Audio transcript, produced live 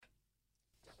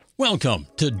Welcome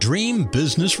to Dream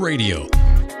Business Radio,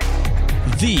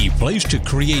 the place to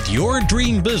create your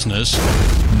dream business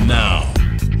now.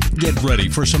 Get ready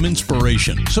for some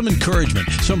inspiration, some encouragement,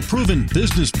 some proven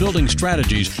business building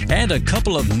strategies, and a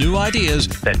couple of new ideas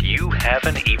that you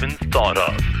haven't even thought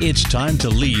of. It's time to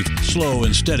leave slow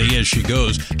and steady as she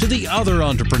goes to the other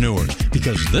entrepreneurs,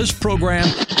 because this program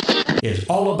is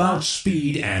all about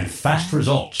speed and fast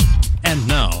results. And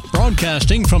now,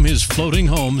 broadcasting from his floating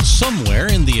home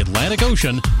somewhere in the Atlantic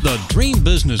Ocean, the Dream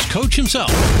Business Coach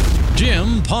himself,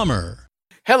 Jim Palmer.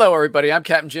 Hello, everybody. I'm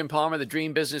Captain Jim Palmer, the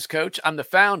Dream Business Coach. I'm the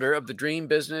founder of the Dream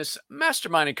Business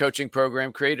Mastermind and Coaching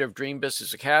Program, creator of Dream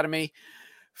Business Academy,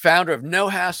 founder of No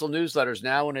Hassle Newsletters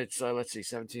now when it's,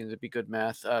 17, that'd be good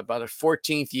math, about a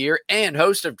 14th year, and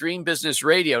host of Dream Business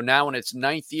Radio now in its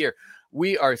 9th year.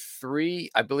 We are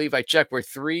I believe I checked, we're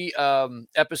three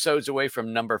episodes away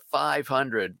from number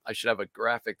 500. I should have a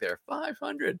graphic there,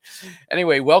 500.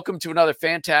 Anyway, welcome to another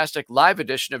fantastic live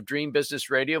edition of Dream Business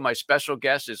Radio. My special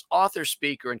guest is author,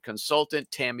 speaker, and consultant,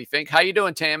 Tammy Fink. How you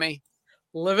doing, Tammy?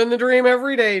 Living the dream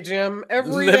every day, Jim.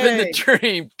 Every day. Living the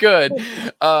dream. Good.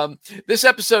 This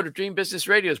episode of Dream Business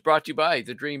Radio is brought to you by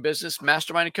the Dream Business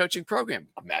Mastermind and Coaching Program.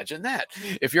 Imagine that.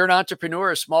 If you're an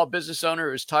entrepreneur, a small business owner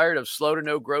who is tired of slow to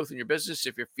no growth in your business,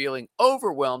 if you're feeling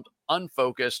overwhelmed,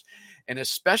 unfocused, and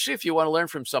especially if you want to learn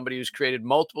from somebody who's created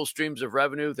multiple streams of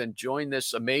revenue, then join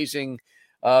this amazing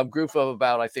group of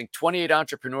about, I think, 28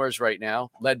 entrepreneurs right now,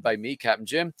 led by me, Captain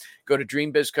Jim. Go to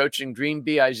Dream Biz Coaching,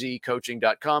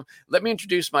 dreambizcoaching.com. Let me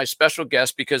introduce my special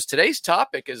guest, because today's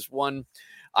topic is one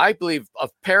I believe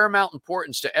of paramount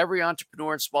importance to every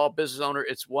entrepreneur and small business owner.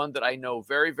 It's one that I know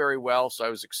very, very well. So I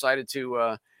was excited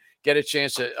to get a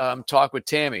chance to talk with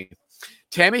Tammy.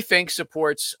 Tammy Fink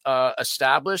supports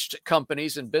established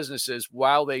companies and businesses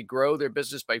while they grow their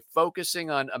business by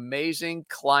focusing on amazing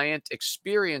client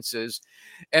experiences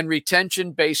and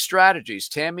retention-based strategies.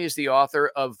 Tammy is the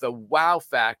author of The Wow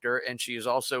Factor, and she is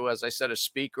also, as I said, a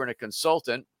speaker and a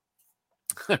consultant.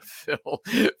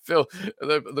 Phil,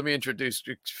 let me introduce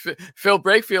you. Phil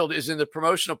Brakefield is in the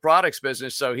promotional products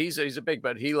business, so he's a big,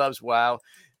 but he loves Wow.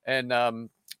 And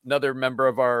another member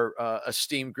of our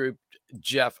esteemed group,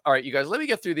 Jeff. All right, you guys, let me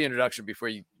get through the introduction before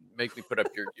you make me put up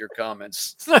your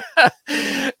comments.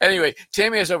 Anyway,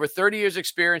 Tammy has over 30 years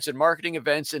experience in marketing,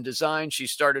 events, and design. She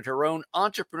started her own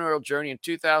entrepreneurial journey in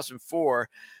 2004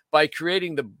 by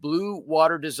creating the Blue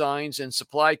Water Designs and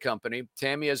Supply Company.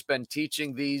 Tammy has been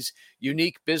teaching these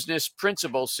unique business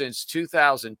principles since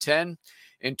 2010.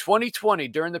 In 2020,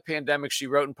 during the pandemic, she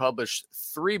wrote and published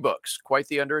 3 books, quite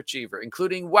the underachiever,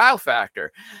 including Wow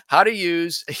Factor, how to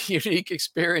use unique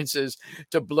experiences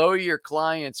to blow your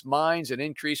clients' minds and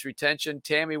increase retention.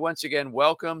 Tammy, once again,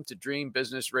 welcome to Dream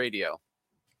Business Radio.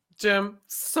 Jim,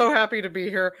 so happy to be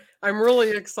here. I'm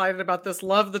really excited about this.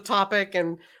 Love the topic,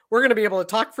 and we're going to be able to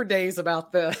talk for days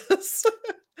about this.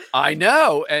 I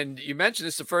know. And you mentioned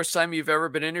it's the first time you've ever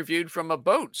been interviewed from a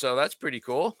boat. So that's pretty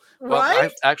cool. Well,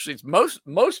 right? Actually, it's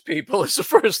most people, it's the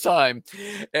first time.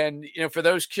 And, for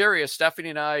those curious,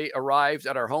 Stephanie and I arrived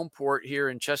at our home port here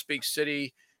in Chesapeake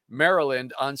City,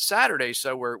 Maryland on Saturday.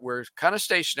 So we're kind of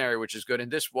stationary, which is good.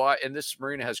 And this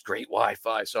marina has great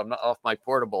Wi-Fi. So I'm not off my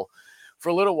portable for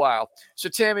a little while. So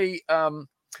Tammy,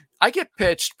 I get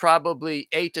pitched probably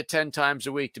 8 to 10 times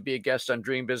a week to be a guest on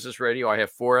Dream Business Radio. I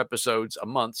have 4 episodes a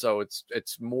month, so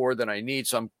it's more than I need.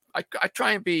 So I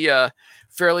try and be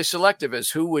fairly selective as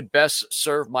who would best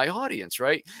serve my audience,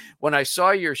 right? When I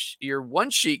saw your one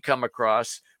sheet come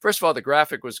across, first of all, the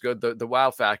graphic was good, the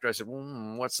Wow Factor. I said,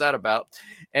 what's that about?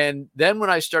 And then when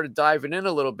I started diving in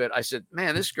a little bit, I said,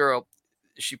 man, this girl,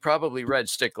 she probably read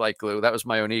Stick Like Glue. That was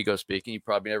my own ego speaking. You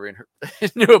probably never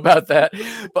knew about that.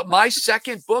 But my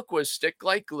second book was Stick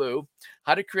Like Glue,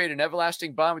 How to Create an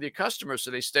Everlasting Bond with Your Customers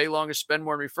so they stay longer, spend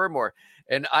more, and refer more.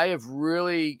 And I have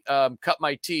really cut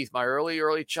my teeth, my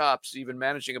early chops, even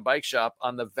managing a bike shop,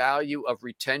 on the value of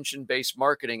retention-based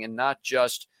marketing and not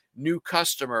just new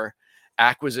customer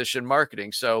acquisition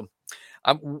marketing. So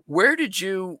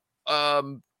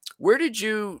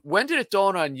when did it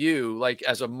dawn on you, like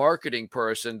as a marketing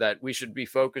person, that we should be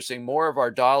focusing more of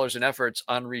our dollars and efforts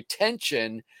on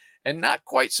retention and not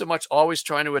quite so much always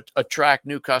trying to attract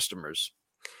new customers?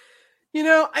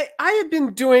 I have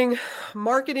been doing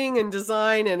marketing and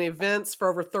design and events for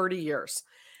over 30 years.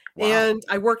 Wow. And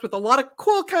I worked with a lot of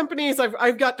cool companies.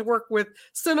 I've got to work with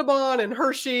Cinnabon and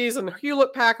Hershey's and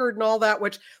Hewlett Packard and all that,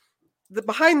 which the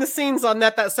behind the scenes on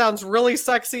that sounds really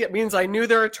sexy. It means I knew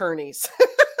their attorneys.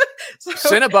 So,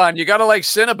 Cinnabon, you gotta like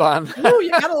Cinnabon. Oh,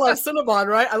 you gotta love Cinnabon,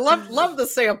 right? I love the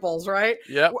samples, right?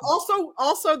 Yeah.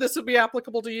 Also, this would be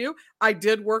applicable to you. I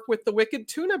did work with the Wicked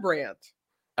Tuna brand.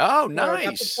 Oh, So I got to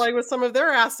nice. play with some of their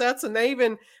assets, and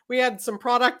we had some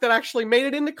product that actually made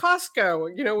it into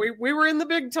Costco. We were in the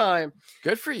big time.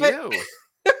 Good for But you.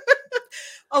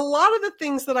 a lot of the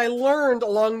things that I learned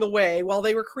along the way while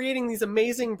they were creating these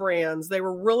amazing brands, they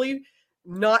were really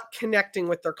not connecting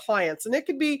with their clients. And it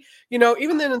could be,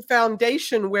 even then in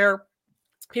foundation where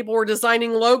people were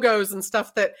designing logos and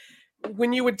stuff, that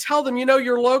when you would tell them,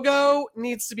 your logo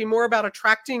needs to be more about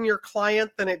attracting your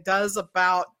client than it does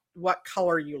about what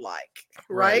color you like,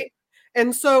 right?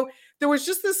 And so there was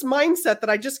just this mindset that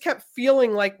I just kept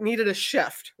feeling like needed a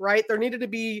shift, right? There needed to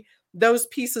be those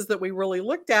pieces that we really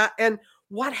looked at. And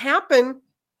what happened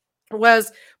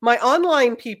was my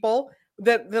online people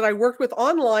that I worked with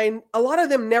online, a lot of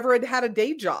them never had a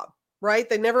day job, right?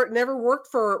 They never worked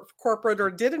for corporate or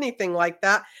did anything like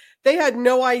that. They had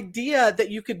no idea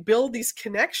that you could build these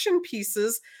connection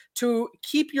pieces to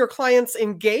keep your clients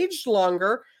engaged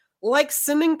longer, like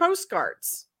sending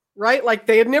postcards, right? Like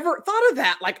they had never thought of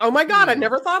that. Like, oh my God, I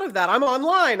never thought of that. I'm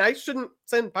online. I shouldn't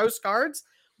send postcards.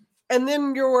 And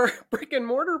then your brick and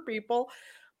mortar people,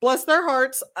 bless their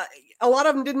hearts, a lot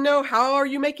of them didn't know, how are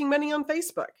you making money on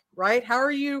Facebook, right? How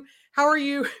are you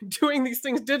doing these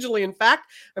things digitally? In fact,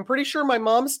 I'm pretty sure my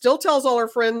mom still tells all her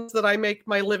friends that I make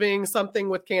my living something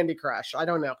with Candy Crush. I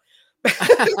don't know.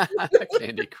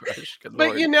 Candy Crush. Good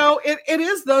But Lord. it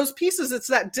is those pieces. It's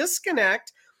that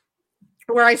disconnect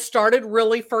where I started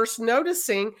really first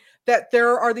noticing that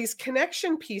there are these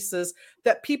connection pieces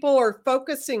that people are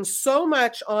focusing so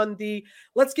much on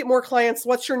let's get more clients.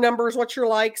 What's your numbers? What's your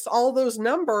likes? All those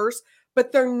numbers,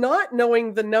 but they're not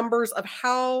knowing the numbers of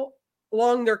how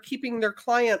long they're keeping their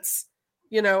clients,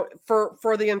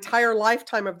 for the entire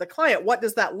lifetime of the client. What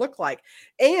does that look like?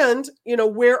 And,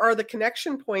 where are the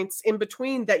connection points in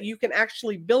between that you can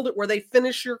actually build it where they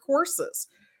finish your courses,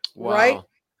 Wow. right?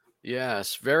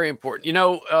 Yes, very important.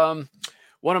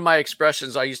 One of my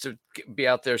expressions, I used to be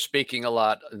out there speaking a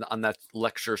lot on that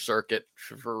lecture circuit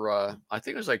for, I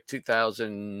think it was like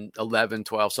 2011,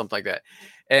 12, something like that.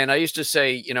 And I used to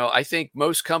say, I think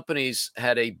most companies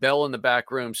had a bell in the back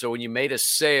room. So when you made a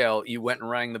sale, you went and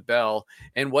rang the bell.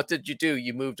 And what did you do?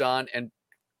 You moved on and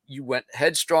you went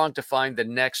headstrong to find the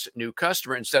next new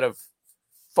customer instead of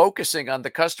focusing on the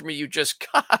customer you just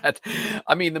got.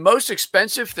 I mean, the most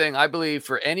expensive thing, I believe,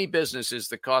 for any business is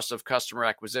the cost of customer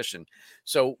acquisition.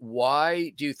 So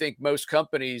why do you think most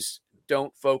companies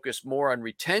don't focus more on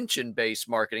retention-based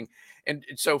marketing? And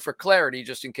so for clarity,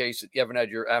 just in case you haven't had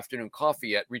your afternoon coffee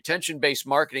yet, retention-based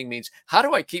marketing means, how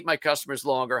do I keep my customers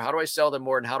longer? How do I sell them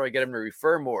more? And how do I get them to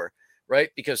refer more? Right?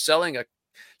 Because selling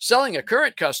a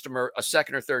current customer a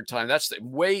second or third time, that's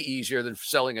way easier than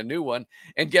selling a new one.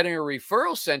 And getting a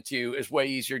referral sent to you is way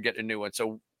easier than getting a new one.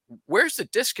 So where's the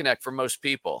disconnect for most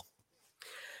people?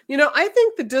 I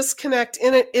think the disconnect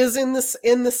in it is in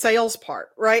the sales part,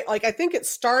 right? Like, I think it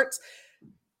starts,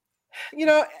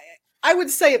 I would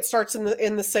say it starts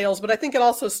in the sales, but I think it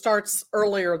also starts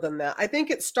earlier than that. I think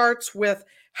it starts with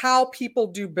how people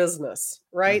do business,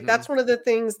 right? Mhm. That's one of the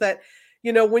things that,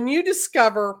 when you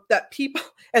discover that people,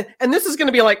 and this is going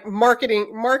to be like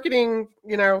marketing,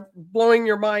 blowing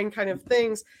your mind kind of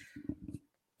things.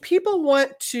 People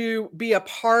want to be a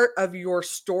part of your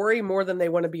story more than they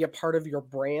want to be a part of your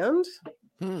brand.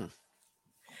 And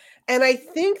I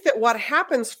think that what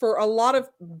happens for a lot of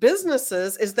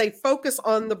businesses is they focus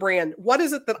on the brand. What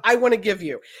is it that I want to give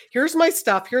you? Here's my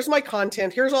stuff. Here's my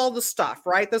content. Here's all the stuff,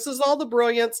 right? This is all the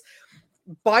brilliance.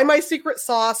 Buy my secret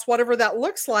sauce, whatever that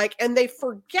looks like. And they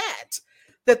forget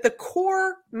that the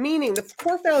core meaning, the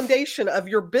core foundation of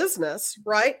your business,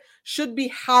 right, should be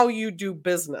how you do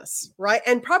business, right?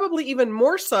 And probably even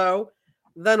more so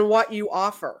than what you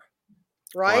offer,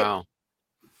 right? Wow.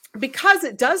 Because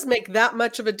it does make that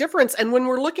much of a difference. And when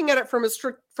we're looking at it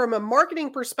from a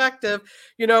marketing perspective,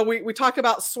 we talk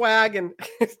about swag, and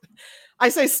I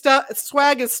say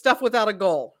swag is stuff without a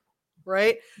goal,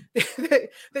 right? That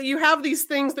you have these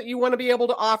things that you want to be able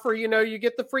to offer. You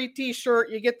get the free t-shirt,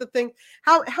 you get the thing.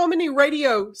 How many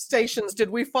radio stations did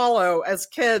we follow as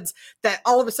kids that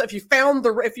all of a sudden, if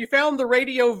you found the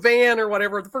radio van or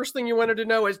whatever, the first thing you wanted to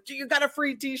know is, do you got a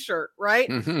free t-shirt, right?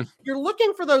 Mm-hmm. You're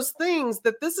looking for those things,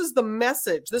 that this is the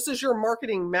message. This is your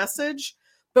marketing message.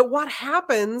 But what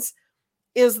happens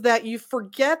is that you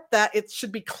forget that it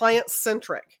should be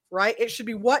client-centric, right? It should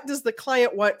be, what does the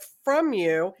client want from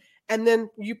you? And then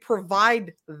you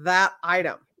provide that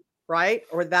item, right?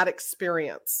 Or that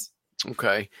experience.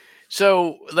 Okay.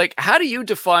 So, like, how do you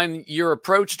define your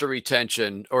approach to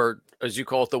retention? Or as you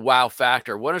call it, the wow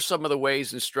factor. What are some of the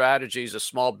ways and strategies a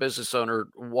small business owner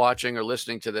watching or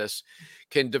listening to this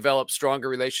can develop stronger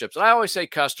relationships? And I always say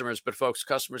customers, but folks,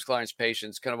 customers, clients,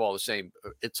 patients, kind of all the same.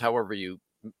 It's however you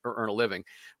earn a living.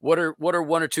 What are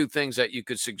one or two things that you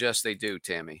could suggest they do,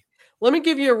 Tammy? Let me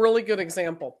give you a really good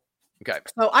example. Okay.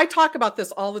 So I talk about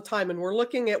this all the time, and we're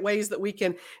looking at ways that we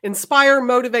can inspire,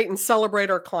 motivate, and celebrate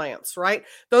our clients, right?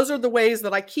 Those are the ways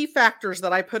that key factors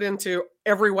that I put into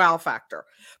every wow factor.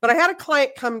 But I had a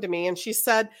client come to me and she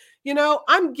said,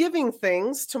 I'm giving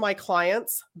things to my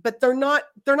clients, but they're not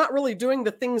really doing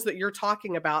the things that you're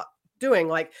talking about doing,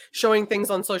 like showing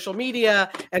things on social media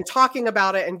and talking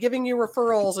about it and giving you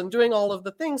referrals and doing all of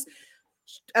the things.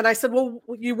 And I said, well,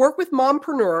 you work with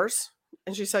mompreneurs?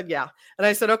 And she said, yeah. And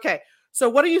I said, okay, so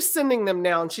what are you sending them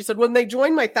now? And she said, when they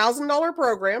join my $1,000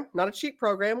 program, not a cheap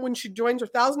program, when she joins her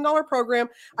 $1,000 program,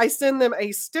 I send them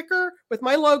a sticker with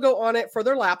my logo on it for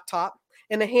their laptop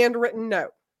and a handwritten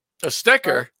note. A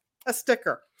sticker? A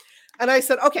sticker. And I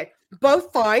said, okay,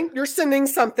 both fine. You're sending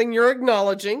something, you're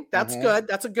acknowledging. That's good.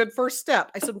 That's a good first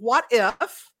step. I said, what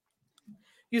if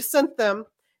you sent them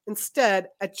instead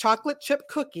a chocolate chip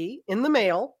cookie in the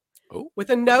mail with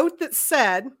a note that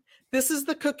said, this is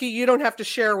the cookie you don't have to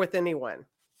share with anyone.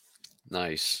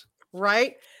 Nice.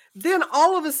 Right? Then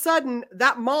all of a sudden,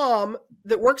 that mom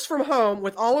that works from home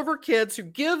with all of her kids who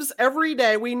gives every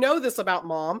day, we know this about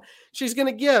mom, she's going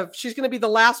to give. She's going to be the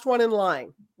last one in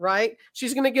line, right?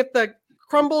 She's going to get the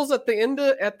crumbles at the end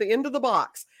of the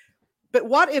box. But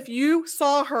what if you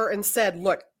saw her and said,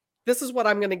 look, this is what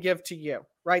I'm going to give to you,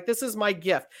 right? This is my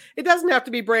gift. It doesn't have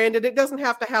to be branded. It doesn't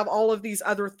have to have all of these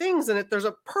other things in it. There's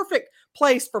a perfect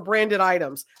place for branded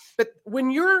items. But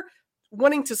when you're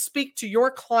wanting to speak to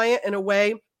your client in a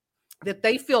way that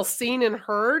they feel seen and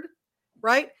heard,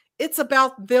 right? It's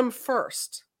about them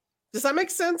first. Does that make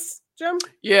sense, Jim?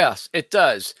 Yes, it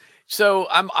does. So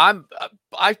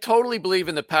I totally believe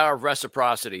in the power of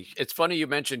reciprocity. It's funny you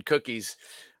mentioned cookies.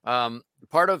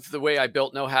 Part of the way I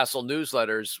built No Hassle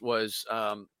newsletters was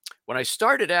when I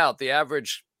started out, the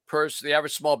average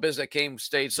small business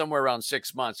stayed somewhere around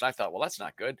 6 months. I thought, well, that's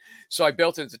not good. So I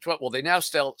built it into 12. Well, they now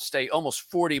still stay almost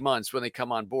 40 months when they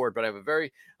come on board. But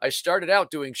I started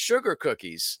out doing sugar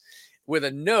cookies with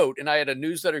a note, and I had a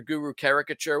newsletter guru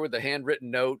caricature with a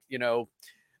handwritten note,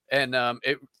 and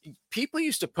people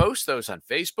used to post those on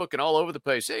Facebook and all over the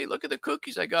place. Hey, look at the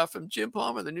cookies I got from Jim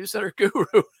Palmer, the newsletter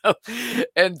guru.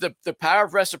 And the power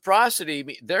of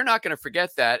reciprocity, they're not going to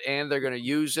forget that, and they're going to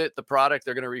use it, the product,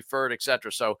 they're going to refer it, et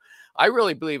cetera. So I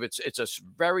really believe it's a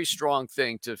very strong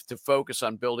thing to focus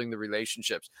on building the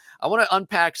relationships. I want to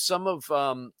unpack some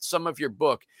of your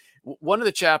book. One of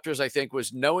the chapters, I think,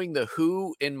 was knowing the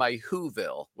who in my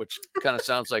Whoville, which kind of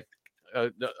sounds like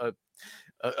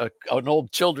an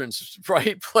old children's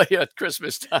play at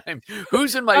Christmas time.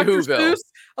 Who's in my Dr. Whoville?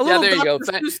 Yeah, there you go.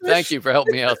 Thank you for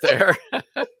helping me out there.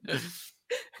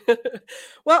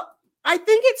 Well, I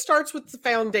think it starts with the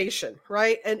foundation,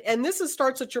 right? And this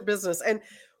starts at your business. And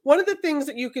one of the things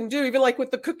that you can do, even like with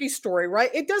the cookie story,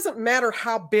 right? It doesn't matter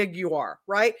how big you are,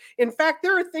 right? In fact,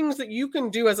 there are things that you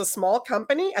can do as a small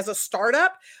company, as a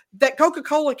startup, that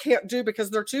Coca-Cola can't do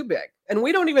because they're too big. And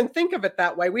we don't even think of it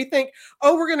that way. We think,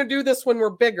 oh, we're going to do this when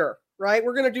we're bigger, right?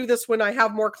 We're going to do this when I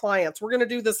have more clients. We're going to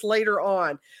do this later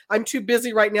on. I'm too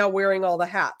busy right now wearing all the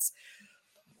hats.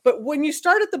 But when you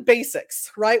start at the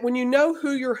basics, right? When you know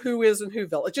who your who is in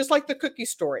Whoville, it's just like the cookie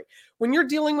story. When you're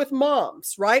dealing with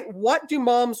moms, right? What do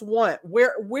moms want?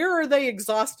 Where are they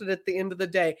exhausted at the end of the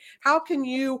day? How can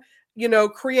you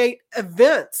create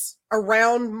events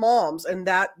around moms and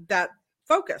that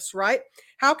focus, right?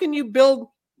 How can you build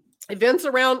events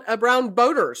around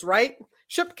boaters, right?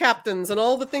 Ship captains and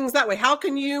all the things that way. How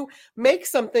can you make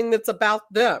something that's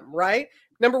about them, right?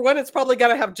 Number one, it's probably got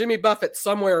to have Jimmy Buffett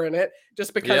somewhere in it,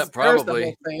 just because there's the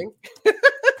whole thing.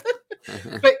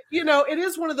 But, it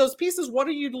is one of those pieces. What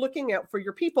are you looking at for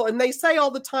your people? And they say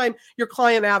all the time, your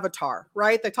client avatar,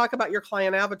 right? They talk about your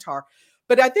client avatar.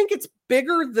 But I think it's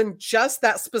bigger than just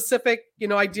that specific,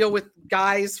 I deal with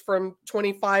guys from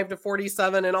 25 to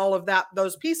 47 and all of that,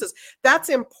 those pieces. That's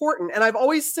important. And I've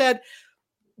always said,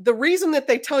 the reason that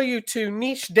they tell you to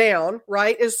niche down,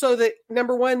 right, is so that,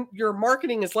 number one, your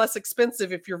marketing is less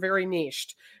expensive if you're very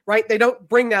niched, right? They don't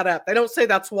bring that up. They don't say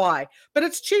that's why. But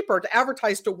it's cheaper to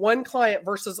advertise to one client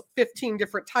versus 15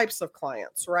 different types of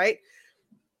clients, right?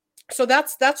 So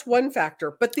that's one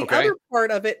factor. But the other part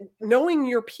of it, knowing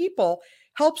your people,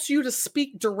 helps you to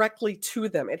speak directly to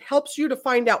them. It helps you to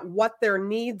find out what their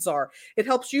needs are. It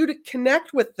helps you to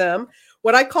connect with them.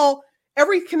 What I call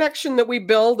every connection that we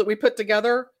build, that we put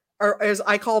together, are, as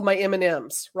I call my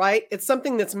M&Ms, right? It's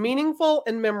something that's meaningful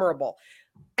and memorable.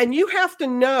 And you have to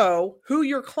know who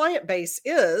your client base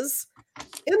is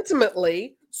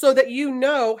intimately so that you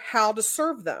know how to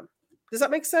serve them. Does that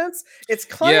make sense? It's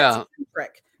client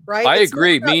centric, right? I It's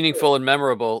agree, meaningful and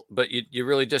memorable, but you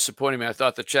really disappointed me. I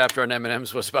thought the chapter on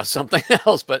M&Ms was about something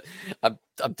else, but I'm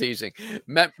teasing.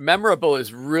 Memorable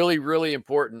is really, really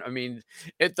important. I mean,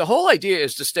 the whole idea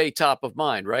is to stay top of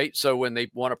mind, right? So when they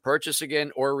want to purchase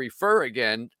again or refer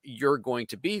again, you're going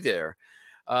to be there.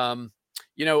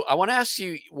 I want to ask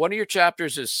you, one of your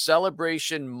chapters is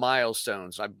celebration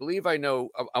milestones. I believe I know.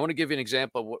 I want to give you an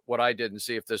example of what I did and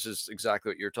see if this is exactly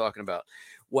what you're talking about.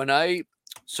 When I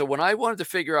wanted to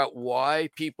figure out why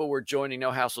people were joining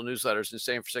No Hassle newsletters and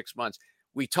staying for 6 months,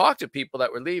 we talked to people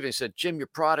that were leaving. Said, Jim, your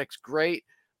product's great,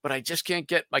 but I can't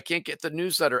get the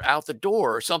newsletter out the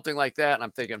door or something like that. And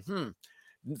I'm thinking,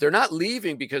 they're not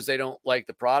leaving because they don't like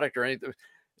the product or anything.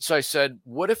 So I said,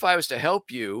 what if I was to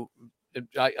help you?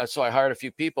 So I hired a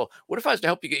few people. What if I was to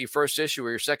help you get your first issue or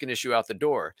your second issue out the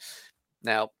door?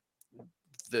 Now,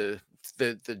 the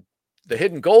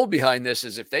hidden gold behind this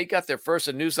is if they got their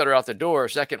first newsletter out the door,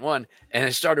 second one, and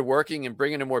it started working and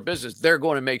bringing in more business, they're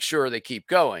going to make sure they keep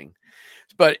going.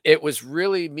 But it was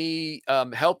really me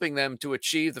helping them to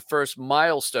achieve the first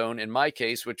milestone in my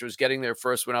case, which was getting their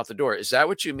first one out the door. Is that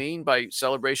what you mean by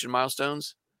celebration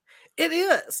milestones? It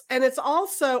is. And it's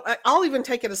also, I'll even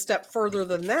take it a step further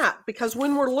than that, because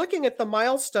when we're looking at the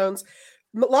milestones,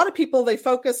 a lot of people, they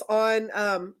focus on,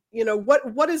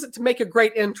 what is it to make a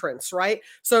great entrance, right?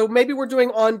 So maybe we're doing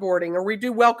onboarding or we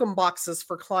do welcome boxes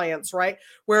for clients, right?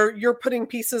 Where you're putting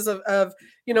pieces of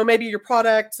maybe your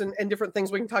products and different things.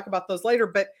 We can talk about those later,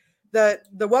 but the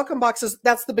welcome boxes,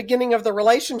 that's the beginning of the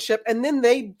relationship. And then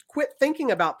they quit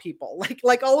thinking about people.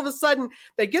 Like all of a sudden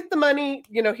they get the money,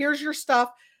 here's your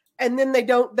stuff. And then they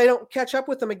don't catch up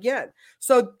with them again.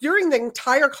 So during the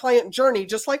entire client journey,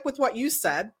 just like with what you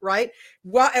said, right?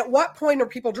 At what point are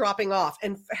people dropping off?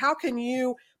 And how can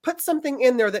you put something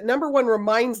in there that, number one,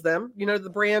 reminds them, the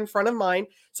brand front of mind.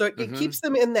 So it keeps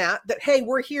them in that, hey,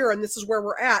 we're here and this is where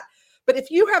we're at. But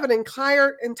if you have an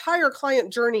entire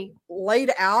client journey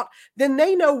laid out, then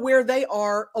they know where they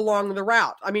are along the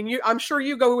route. I mean, I'm sure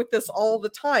you go with this all the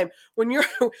time. When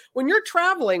you're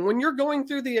traveling, when you're going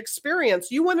through the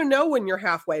experience, you want to know when you're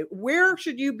halfway. Where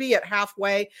should you be at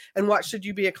halfway and what should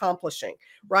you be accomplishing,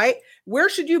 right? Where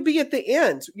should you be at the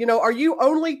end? Are you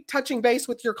only touching base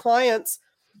with your clients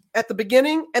at the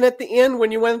beginning and at the end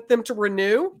when you want them to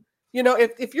renew?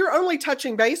 If you're only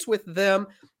touching base with them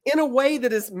in a way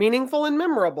that is meaningful and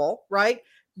memorable, right?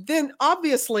 Then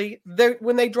obviously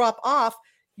when they drop off,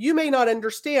 you may not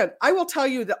understand. I will tell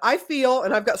you that I feel,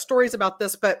 and I've got stories about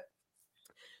this, but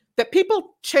that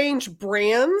people change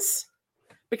brands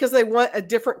because they want a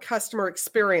different customer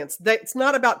experience. It's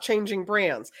not about changing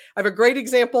brands. I have a great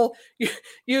example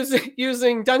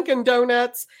using Dunkin'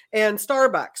 Donuts and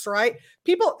Starbucks, right?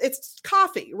 People, it's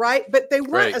coffee, right? But they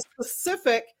want a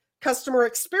specific customer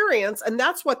experience, and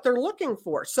that's what they're looking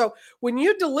for. So when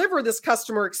you deliver this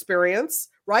customer experience,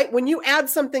 right, when you add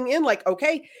something in like,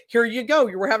 okay, here you go,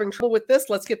 you were having trouble with this,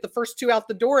 let's get the first two out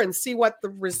the door and see what the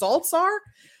results are.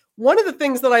 One of the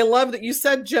things that I love that you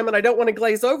said, Jim, and I don't want to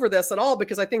glaze over this at all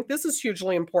because I think this is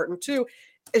hugely important too,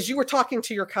 is you were talking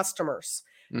to your customers.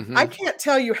 I can't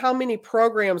tell you how many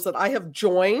programs that I have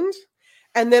joined,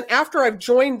 and then after I've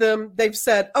joined them, they've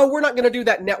said, oh, we're not going to do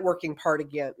that networking part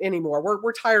again anymore.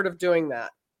 We're tired of doing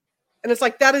that. And it's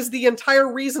like, that is the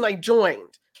entire reason I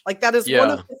joined. Like that is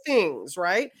one of the things,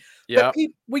 right? Yeah. But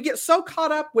we get so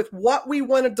caught up with what we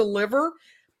want to deliver.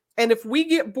 And if we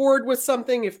get bored with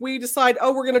something, if we decide,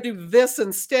 oh, we're going to do this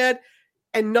instead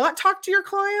and not talk to your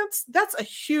clients, that's a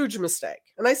huge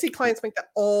mistake. And I see clients make that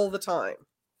all the time.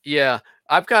 Yeah.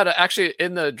 I've got actually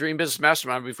in the Dream Business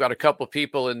Mastermind, we've got a couple of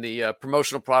people in the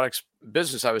promotional products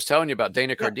business I was telling you about,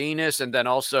 Dana Cardenas, and then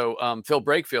also Phil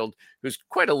Brakefield, who's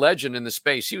quite a legend in the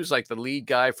space. He was like the lead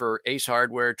guy for Ace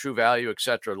Hardware, True Value, et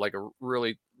cetera, like a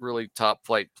really, really top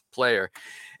flight player.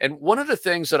 And one of the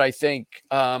things that I think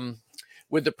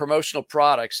with the promotional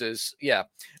products is,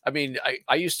 I mean,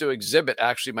 I used to exhibit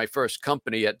actually my first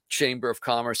company at Chamber of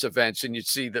Commerce events, and you'd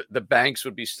see the banks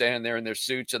would be standing there in their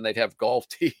suits and they'd have golf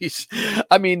tees.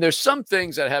 I mean, there's some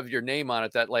things that have your name on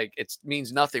it that like, it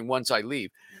means nothing once I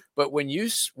leave. But when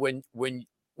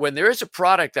there is a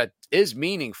product that is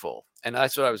meaningful, and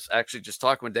that's what I was actually just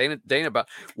talking with Dana about,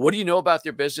 what do you know about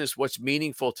their business? What's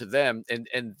meaningful to them?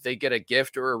 And they get a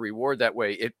gift or a reward that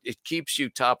way. It keeps you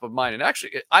top of mind. And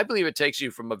actually, I believe it takes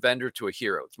you from a vendor to a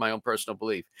hero. It's my own personal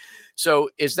belief. So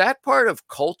is that part of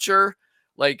culture?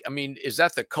 Like, I mean, is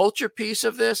that the culture piece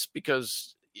of this?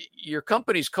 Because your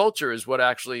company's culture is what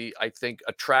actually, I think,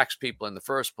 attracts people in the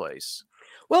first place.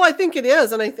 Well, I think it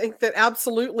is. And I think that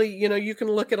absolutely, you can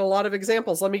look at a lot of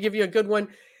examples. Let me give you a good one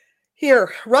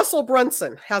here. Russell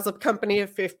Brunson has a company.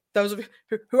 If those of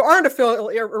you who aren't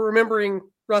remembering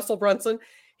Russell Brunson,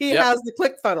 he Yep. has the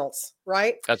ClickFunnels,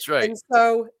 right? That's right. And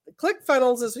so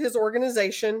ClickFunnels is his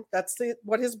organization. That's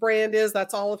what his brand is.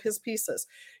 That's all of his pieces.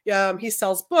 He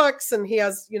sells books, and he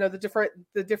has,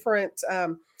 the different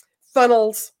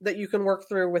funnels that you can work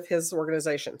through with his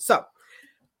organization. So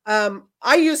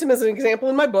I use him as an example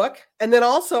in my book. And then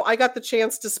also I got the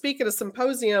chance to speak at a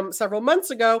symposium several months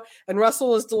ago, and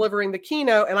Russell was delivering the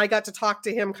keynote, and I got to talk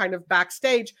to him kind of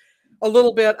backstage a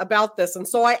little bit about this. And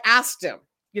so I asked him,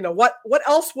 what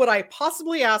else would I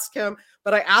possibly ask him?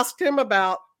 But I asked him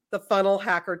about the Funnel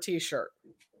Hacker t-shirt,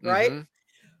 right? Mm-hmm.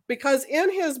 Because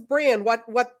in his brand, what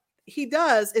he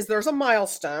does is there's a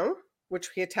milestone, which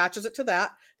he attaches it to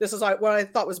that. This is what I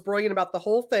thought was brilliant about the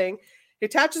whole thing. He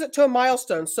attaches it to a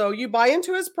milestone. So you buy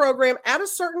into his program. At a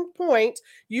certain point,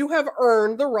 you have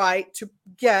earned the right to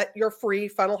get your free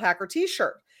Funnel Hacker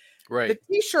t-shirt. Right.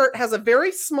 The t-shirt has a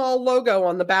very small logo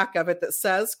on the back of it that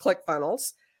says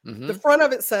ClickFunnels. Mm-hmm. The front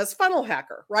of it says Funnel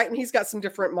Hacker, right? And he's got some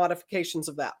different modifications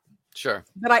of that. Sure.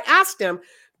 But I asked him,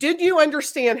 did you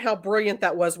understand how brilliant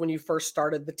that was when you first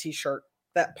started the t-shirt,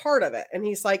 that part of it? And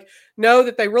he's like, no,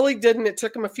 that they really didn't. It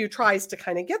took him a few tries to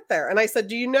kind of get there. And I said,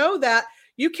 do you know that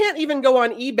you can't even go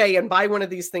on eBay and buy one of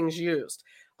these things used?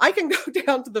 I can go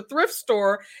down to the thrift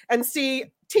store and see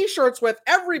t-shirts with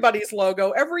everybody's logo,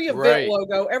 every event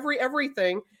logo,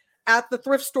 everything at the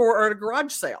thrift store or at a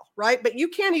garage sale, right? But you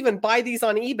can't even buy these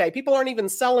on eBay. People aren't even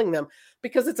selling them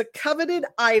because it's a coveted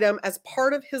item as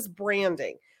part of his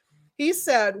branding. He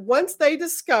said once they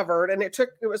discovered, and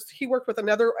he worked with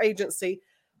another agency,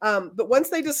 but once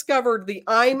they discovered the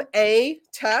I'm a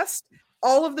test,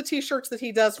 all of the t-shirts that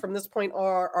he does from this point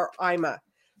are I'm a.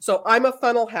 So I'm a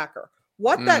funnel hacker.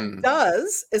 What that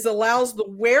does is allows the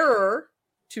wearer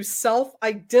to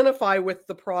self-identify with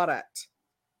the product,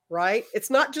 right?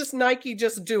 It's not just Nike,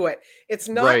 just do it. It's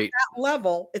not that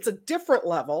level. It's a different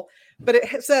level, but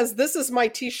it says, this is my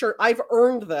t-shirt. I've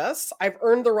earned this. I've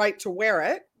earned the right to wear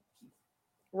it,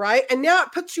 right? And now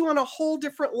it puts you on a whole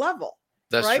different level.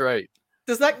 That's right.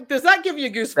 Does that give you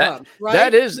goosebumps? Right?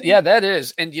 That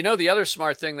is. And the other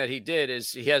smart thing that he did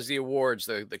is he has the awards,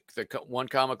 the 1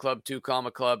 comma club, 2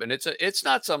 comma club, and it's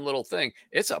not some little thing.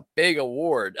 It's a big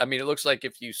award. I mean, it looks like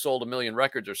if you sold 1 million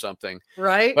records or something.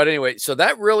 Right. But anyway, so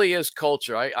that really is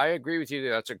culture. I agree with you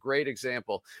there. That's a great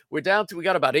example. We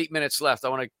got about 8 minutes left. I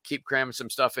want to keep cramming some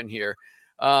stuff in here.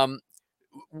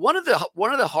 One of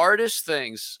the hardest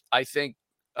things I think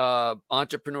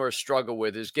entrepreneurs struggle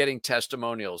with is getting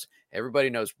testimonials. Everybody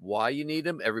knows why you need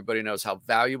them. Everybody knows how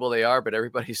valuable they are, but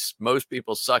most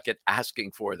people suck at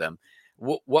asking for them.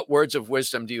 What words of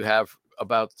wisdom do you have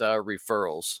about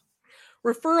referrals?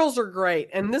 Referrals are great.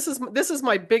 And this is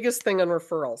my biggest thing on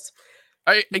referrals.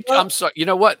 I'm sorry. You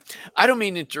know what? I don't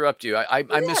mean to interrupt you. I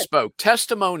misspoke.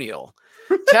 Testimonials,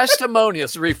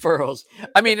 referrals.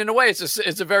 I mean, in a way,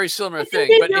 it's a very similar thing,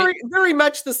 but very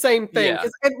much the same thing. Yeah.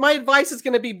 And my advice is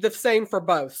going to be the same for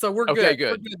both. So we're good.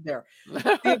 We're good there.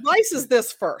 The advice is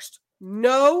this: first,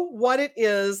 know what it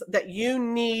is that you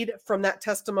need from that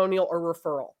testimonial or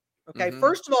referral. Okay. Mm-hmm.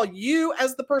 First of all, you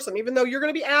as the person, even though you're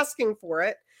going to be asking for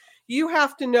it, you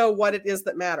have to know what it is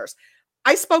that matters.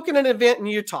 I spoke at an event in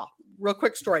Utah. Real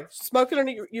quick story. Spoke at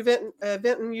an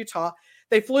event in Utah.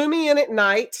 They flew me in at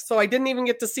night, so I didn't even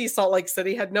get to see Salt Lake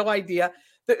City, had no idea.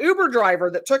 The Uber driver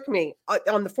that took me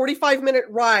on the 45-minute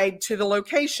ride to the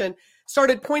location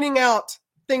started pointing out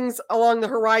things along the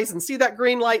horizon. See that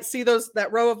green light, see that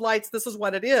row of lights, this is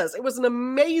what it is. It was an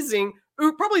amazing,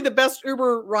 probably the best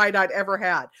Uber ride I'd ever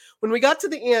had. When we got to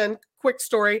the end, quick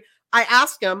story, I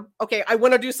asked him, okay, I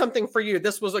want to do something for you.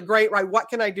 This was a great ride. What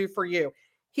can I do for you?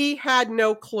 He had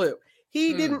no clue.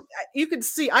 He didn't, you could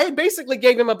see, I basically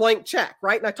gave him a blank check,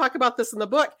 right? And I talk about this in the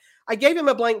book. I gave him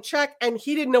a blank check and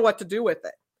he didn't know what to do with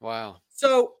it. Wow.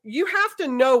 So you have to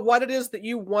know what it is that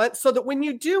you want so that when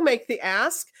you do make the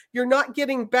ask, you're not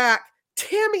getting back,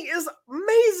 Tammy is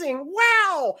amazing.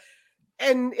 Wow.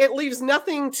 And it leaves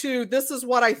nothing to, this is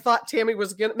what I thought Tammy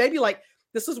was going to, maybe like,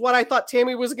 this is what I thought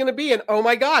Tammy was going to be. And oh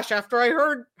my gosh, after I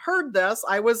heard this,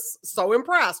 I was so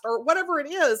impressed, or whatever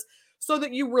it is, so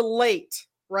that you relate.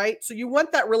 Right? So you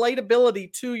want that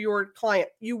relatability to your client.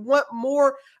 You want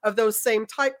more of those same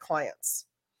type clients.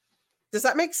 Does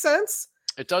that make sense?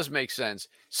 It does make sense.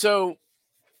 So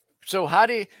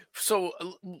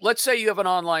let's say you have an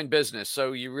online business,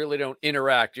 so you really don't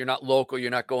interact. You're not local.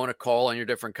 You're not going to call on your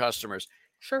different customers.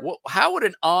 Sure. How would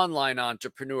an online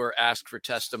entrepreneur ask for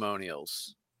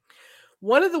testimonials?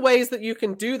 One of the ways that you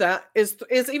can do that is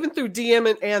even through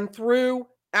DM and through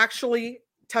actually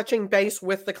touching base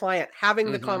with the client,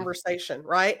 having the conversation,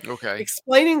 right? Okay.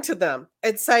 Explaining to them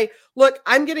and say, look,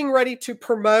 I'm getting ready to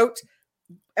promote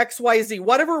XYZ,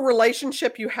 whatever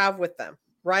relationship you have with them,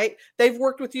 right? They've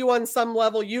worked with you on some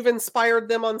level. You've inspired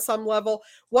them on some level,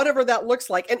 whatever that looks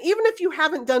like. And even if you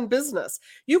haven't done business,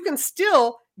 you can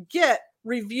still get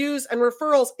reviews and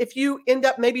referrals if you end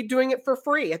up maybe doing it for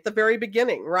free at the very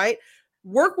beginning, right?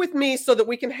 Work with me so that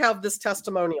we can have this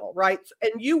testimonial, right?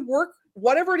 And you work,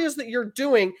 whatever it is that you're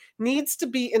doing needs to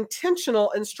be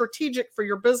intentional and strategic for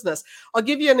your business. I'll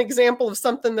give you an example of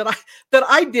something that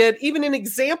I did, even in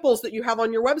examples that you have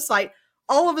on your website.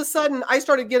 All of a sudden, I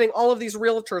started getting all of these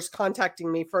realtors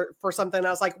contacting me for something. And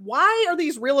I was like, why are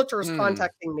these realtors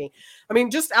contacting me? I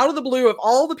mean, just out of the blue, of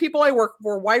all the people I work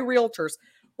for, why realtors?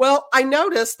 Well, I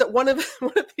noticed that one of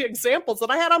the examples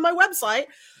that I had on my website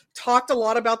talked a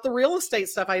lot about the real estate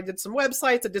stuff. I did some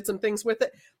websites, I did some things with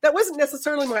it. That wasn't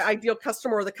necessarily my ideal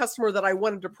customer or the customer that I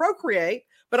wanted to procreate,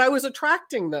 but I was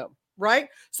attracting them, right?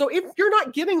 So if you're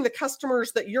not getting the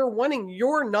customers that you're wanting,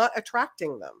 you're not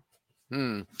attracting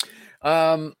them.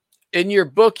 In your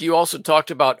book, you also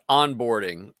talked about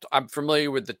onboarding. I'm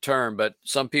familiar with the term, but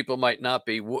some people might not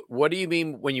be. What do you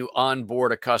mean when you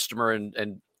onboard a customer,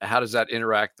 and how does that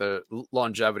interact the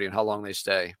longevity and how long they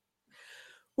stay?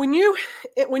 When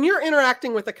you're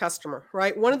interacting with a customer,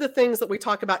 right, one of the things that we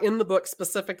talk about in the book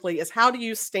specifically is how do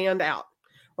you stand out,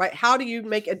 right? How do you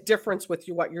make a difference with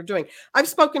what you're doing? I've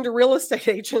spoken to real estate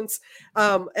agents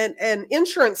and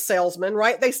insurance salesmen,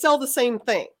 right? They sell the same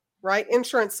thing, right?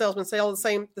 Insurance salesmen sell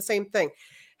the same thing.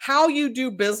 How you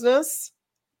do business,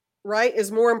 right,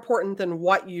 is more important than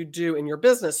what you do in your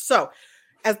business. So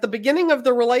at the beginning of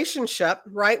the relationship,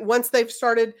 right, once they've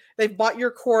bought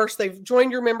your course, they've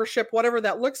joined your membership, whatever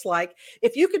that looks like,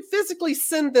 if you could physically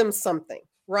send them something,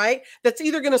 right, that's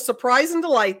either going to surprise and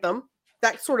delight them,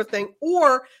 that sort of thing,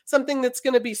 or something that's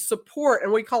going to be support,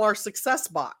 and we call our success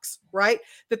box, right,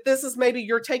 that this is maybe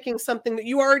you're taking something that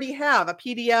you already have, a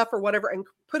PDF or whatever, and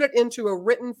put it into a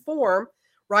written form,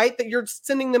 right, that you're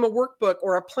sending them a workbook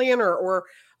or a planner or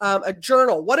a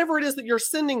journal, whatever it is that you're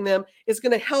sending them is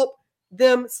going to help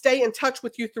them stay in touch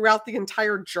with you throughout the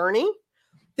entire journey,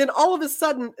 then all of a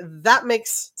sudden that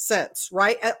makes sense,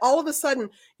 right? And all of a sudden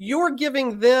you're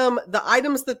giving them the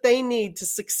items that they need to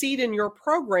succeed in your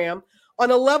program on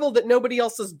a level that nobody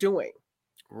else is doing.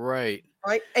 Right.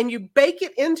 Right. And you bake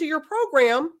it into your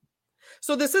program.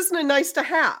 So this isn't a nice to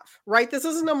have, right? This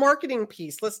isn't a marketing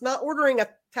piece. Let's not ordering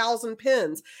 1,000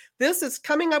 pins. This is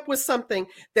coming up with something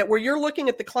that where you're looking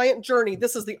at the client journey.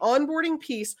 This is the onboarding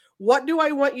piece. What do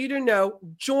I want you to know?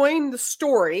 Join the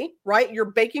story, right? You're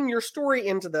baking your story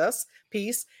into this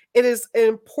piece. It is an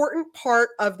important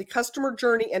part of the customer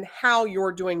journey and how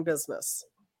you're doing business.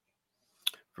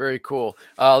 Very cool.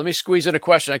 Let me squeeze in a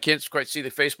question. I can't quite see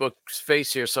the Facebook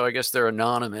face here, so I guess they're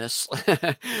anonymous.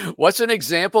 What's an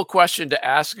example question to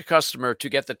ask a customer to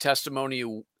get the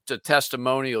testimonial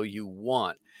you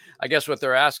want? I guess what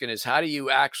they're asking is, how do you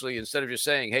actually, instead of just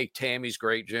saying, hey, Tammy's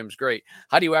great, Jim's great,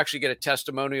 how do you actually get a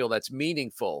testimonial that's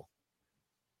meaningful?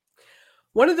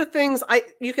 One of the things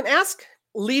you can ask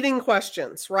leading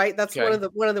questions, right? That's Okay.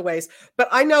 one of the ways. But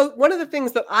I know one of the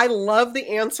things that I love the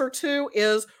answer to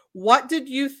is, what did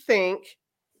you think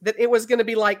that it was going to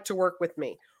be like to work with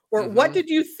me? Or what did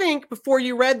you think before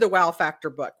you read the Wow Factor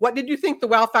book? What did you think the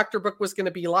Wow Factor book was going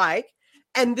to be like?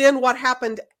 And then what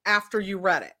happened after you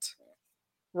read it,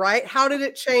 right? How did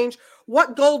it change?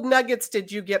 What gold nuggets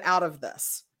did you get out of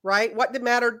this, right? What did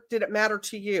it matter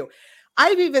to you?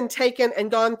 I've even taken and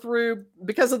gone through,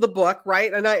 because of the book,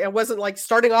 right? And I wasn't like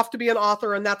starting off to be an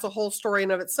author, and that's a whole story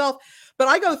in of itself. But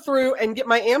I go through and get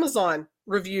my Amazon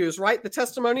reviews, right? The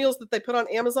testimonials that they put on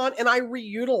Amazon, and I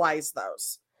reutilize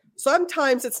those.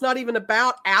 Sometimes it's not even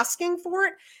about asking for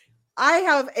it. I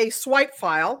have a swipe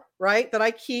file, right, that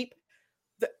I keep.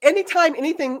 Anytime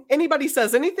anybody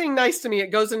says anything nice to me,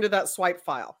 it goes into that swipe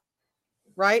file,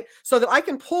 right? So that I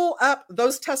can pull up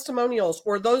those testimonials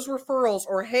or those referrals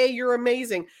or, hey, you're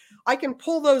amazing. I can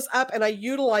pull those up and I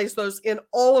utilize those in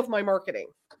all of my marketing,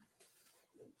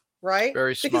 right?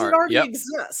 Very smart. Because it already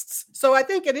exists. So I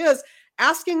think it is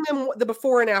asking them the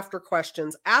before and after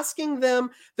questions, asking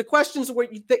them the questions where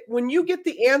when you get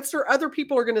the answer, other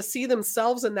people are going to see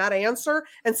themselves in that answer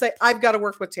and say, I've got to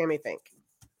work with Tammy Fink.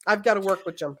 I've got to work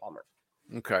with Jim Palmer.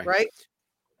 Okay. Right?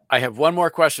 I have one more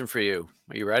question for you.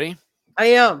 Are you ready? I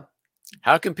am.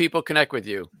 How can people connect with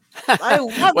you? I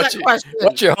love that question.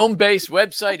 What's your home base,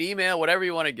 website, email, whatever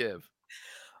you want to give?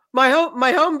 My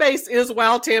home base is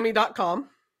wowtammy.com.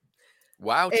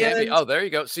 Wow, Tammy. Oh, there you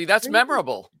go. See, that's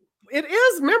memorable. it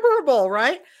is memorable,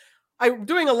 right? I'm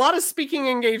doing a lot of speaking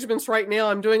engagements right now.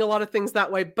 I'm doing a lot of things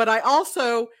that way, but I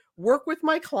also work with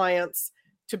my clients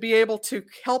to be able to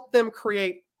help them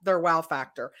create their wow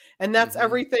factor. And that's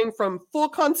everything from full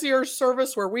concierge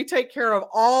service, where we take care of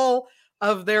all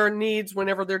of their needs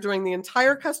whenever they're doing the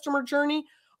entire customer journey,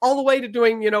 all the way to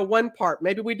doing, one part.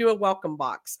 Maybe we do a welcome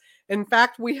box. In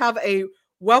fact, we have a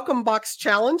welcome box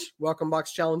challenge,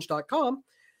 welcomeboxchallenge.com,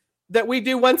 that we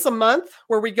do once a month,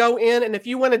 where we go in, and if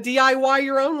you want to DIY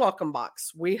your own welcome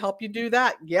box, we help you do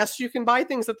that. Yes, you can buy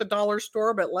things at the dollar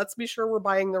store, but let's be sure we're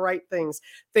buying the right things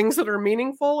that are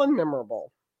meaningful and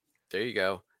memorable. There you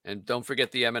go. And don't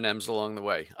forget the M&Ms along the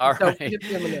way. All right.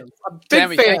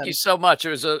 Tammy, thank you so much.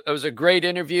 It was a great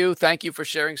interview. Thank you for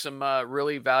sharing some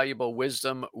really valuable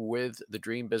wisdom with the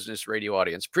Dream Business Radio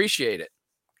audience. Appreciate it.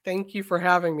 Thank you for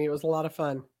having me. It was a lot of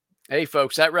fun. Hey,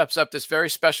 folks, that wraps up this very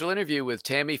special interview with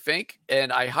Tammy Fink,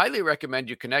 and I highly recommend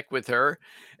you connect with her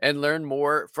and learn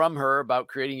more from her about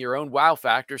creating your own wow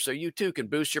factor, so you too can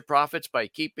boost your profits by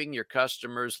keeping your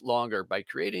customers longer by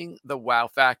creating the wow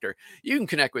factor. You can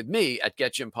connect with me at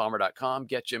getjimpalmer.com,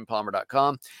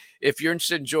 getjimpalmer.com. If you're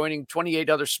interested in joining 28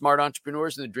 other smart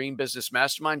entrepreneurs in the Dream Business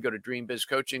Mastermind, go to Dream Biz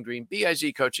Coaching,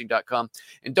 dreambizcoaching.com.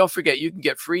 And don't forget, you can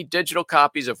get free digital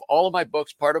copies of all of my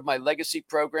books, part of my legacy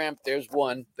program. There's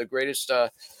one, the greatest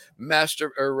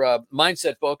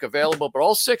mindset book available, but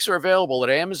all 6 are available at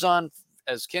Amazon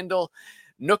as Kindle,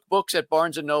 Nook Books at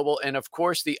Barnes & Noble, and of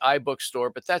course the iBook store.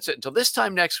 But that's it. Until this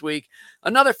time next week,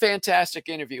 another fantastic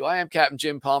interview. I am Captain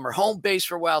Jim Palmer, home base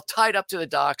for a while, tied up to the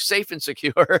dock, safe and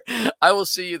secure. I will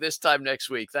see you this time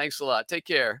next week. Thanks a lot. Take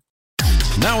care.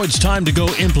 Now it's time to go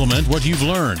implement what you've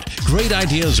learned. Great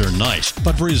ideas are nice,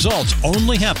 but results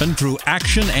only happen through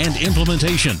action and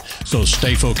implementation. So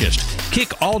stay focused.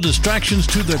 Kick all distractions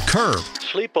to the curb.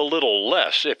 Sleep a little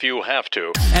less if you have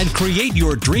to. And create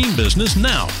your dream business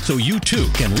now, so you too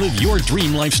can live your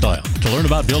dream lifestyle. To learn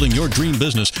about building your dream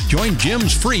business, join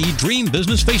Jim's free Dream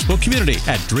Business Facebook community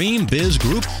at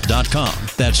dreambizgroup.com.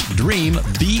 That's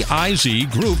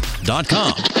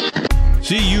dreambizgroup.com.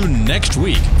 See you next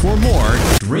week for more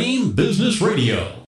Dream Business Radio.